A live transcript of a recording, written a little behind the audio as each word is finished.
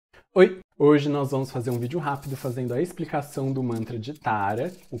Oi! Hoje nós vamos fazer um vídeo rápido fazendo a explicação do mantra de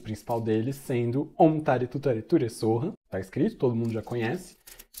Tara, o principal dele sendo Om Tare Tuttare Ture Soha, tá escrito, todo mundo já conhece.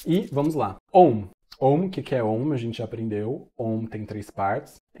 E vamos lá. Om. Om, o que é Om? A gente já aprendeu. Om tem 3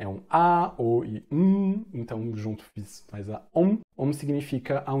 partes. É um A, O e então junto faz a Om. Om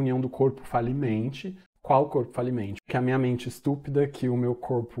significa a união do corpo falimente. Qual corpo falimente? Que a minha mente estúpida, que o meu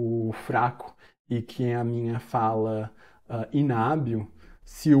corpo fraco e que a minha fala inábil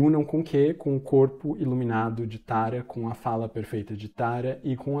se unam com o quê? Com o corpo iluminado de Tara, com a fala perfeita de Tara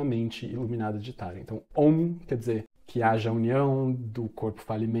e com a mente iluminada de Tara. Então, Om quer dizer que haja a união do corpo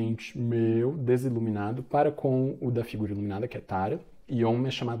falimente meu, desiluminado, para com o da figura iluminada, que é Tara. E Om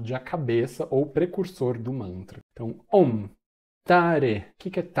é chamado de a cabeça ou precursor do mantra. Então, Om. Tare. O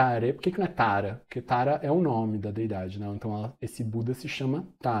que é Tare? Por que não é Tara? Porque Tara é o nome da deidade, né? Então, esse Buda se chama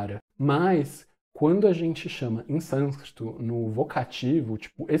Tara. Mas quando a gente chama em sânscrito no vocativo,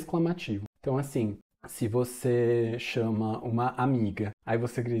 tipo exclamativo. Então, assim, se você chama uma amiga, aí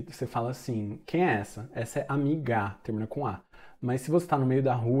você grita, você fala assim, quem é essa? Essa é amiga, termina com A. Mas se você está no meio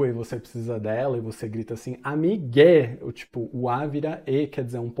da rua e você precisa dela e você grita assim, amigue, o A vira E, quer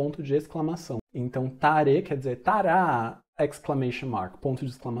dizer, um ponto de exclamação. Então, tare quer dizer tará, exclamation mark, ponto de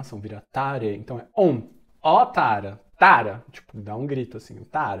exclamação, vira tare. Então é Om, ó Tara, Tara, dá um grito assim,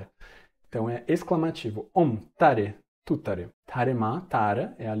 Tara. Então é exclamativo. Om Tare Tuttare. Tarema,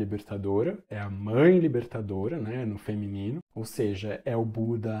 Tara, é a libertadora, é a Mãe Libertadora, né, no feminino. Ou seja, é o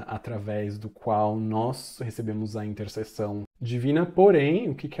Buda através do qual nós recebemos a intercessão divina. Porém,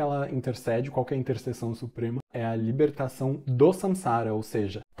 o que ela intercede, qual que é a intercessão suprema? É a libertação do samsara. Ou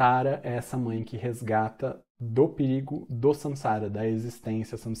seja, Tara é essa mãe que resgata do perigo do samsara, da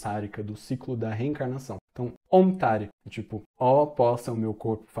existência samsárica, do ciclo da reencarnação. Então, Om Tare, ó possa o meu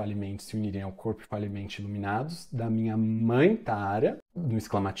corpo falimente se unirem ao corpo falimente iluminados da minha mãe Tara, no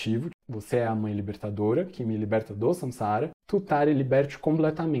exclamativo, você é a mãe libertadora, que me liberta do samsara. Tuttare, liberte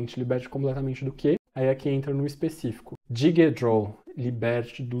completamente do quê? Aí aqui entra no específico. Digedrol,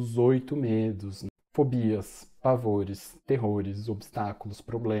 liberte dos 8 medos, fobias, pavores, terrores, obstáculos,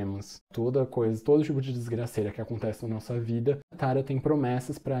 problemas, toda coisa, todo tipo de desgraceira que acontece na nossa vida, Tara tem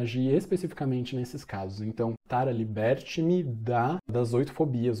promessas para agir especificamente nesses casos. Então, Tara, liberte-me das 8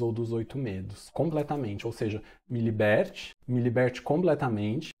 fobias ou dos 8 medos, completamente. Ou seja, me liberte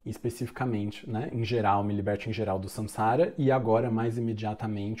completamente, especificamente, né? Em geral, me liberte em geral do samsara e agora mais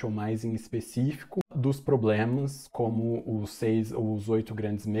imediatamente ou mais em específico dos problemas, como os 8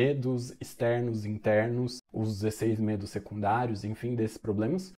 grandes medos, externos, internos, os 16 medos secundários, enfim, desses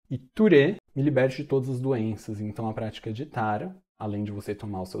problemas. E Ture, me liberte de todas as doenças. Então, a prática de Tara, além de você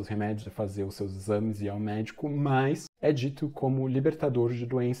tomar os seus remédios, fazer os seus exames e ir ao médico, mas é dito como libertador de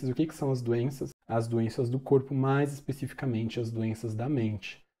doenças. O que são as doenças? As doenças do corpo, mais especificamente as doenças da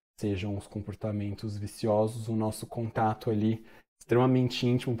mente. Sejam os comportamentos viciosos, o nosso contato ali extremamente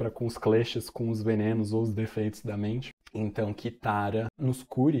íntimo para com os kleshas, com os venenos ou os defeitos da mente. Então, que Tara nos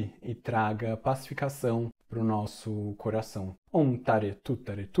cure e traga pacificação para o nosso coração. Om Tare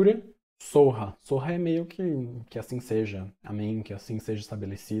Tuttare Ture Soha. Soha é meio que assim seja. Amém? Que assim seja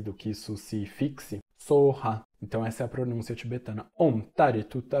estabelecido, que isso se fixe. Soha. Então essa é a pronúncia tibetana. Om Tare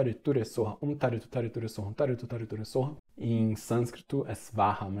Tuttare Ture Soha. Om Tare Tuttare Ture Soha. Om Tare Tuttare Ture Soha. Em sânscrito é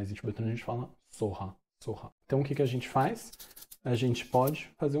Svaha, mas em tibetano a gente fala Soha. Soha. Então o que a gente faz? A gente pode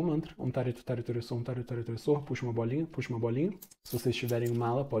fazer um mantra. Om Tare Tuttare Ture Soha. Om Tare Tuttare Ture Soha. Puxa uma bolinha, puxa uma bolinha. Se vocês tiverem uma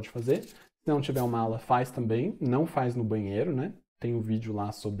mala, pode fazer. Se não tiver uma mala, faz também. Não faz no banheiro, né? Tem um vídeo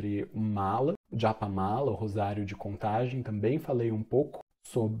lá sobre mala, japa mala, o rosário de contagem. Também falei um pouco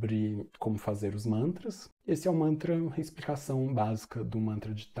sobre como fazer os mantras. Esse é o mantra, a explicação básica do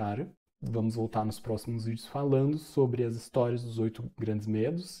mantra de Tara. Vamos voltar nos próximos vídeos falando sobre as histórias dos 8 grandes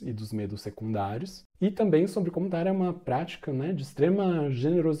medos e dos medos secundários. E também sobre como Tara é uma prática, né, de extrema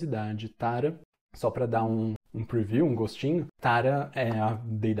generosidade. Tara, só para dar um preview, um gostinho, Tara é a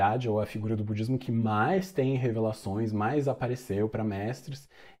deidade ou a figura do budismo que mais tem revelações, mais apareceu para mestres,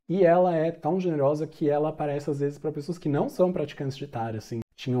 e ela é tão generosa que ela aparece às vezes para pessoas que não são praticantes de Tara, assim.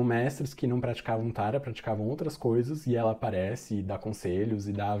 Tinham mestres que não praticavam Tara, praticavam outras coisas, e ela aparece e dá conselhos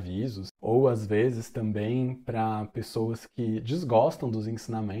e dá avisos. Ou, às vezes, também para pessoas que desgostam dos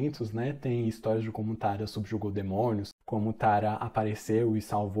ensinamentos, né? Tem histórias de como Tara subjugou demônios, como Tara apareceu e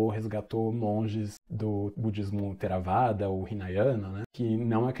salvou, resgatou monges do budismo Theravada ou Hinayana, né? Que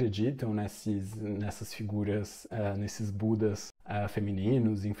não acreditam nessas figuras, nesses Budas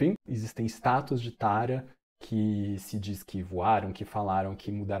femininos, enfim. Existem estátuas de Tara que se diz que voaram, que falaram,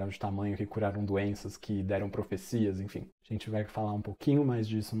 que mudaram de tamanho, que curaram doenças, que deram profecias, enfim. A gente vai falar um pouquinho mais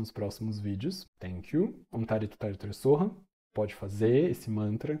disso nos próximos vídeos. Thank you. Om Tare Tuttare Ture Soha. pode fazer esse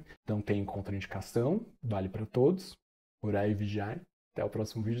mantra, não tem contraindicação, vale para todos. Orai e vigiai. Até o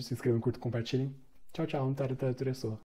próximo vídeo, se inscrevam, curtam, compartilhem. Tchau, tchau, TARE TUTTARE TURE SOHA.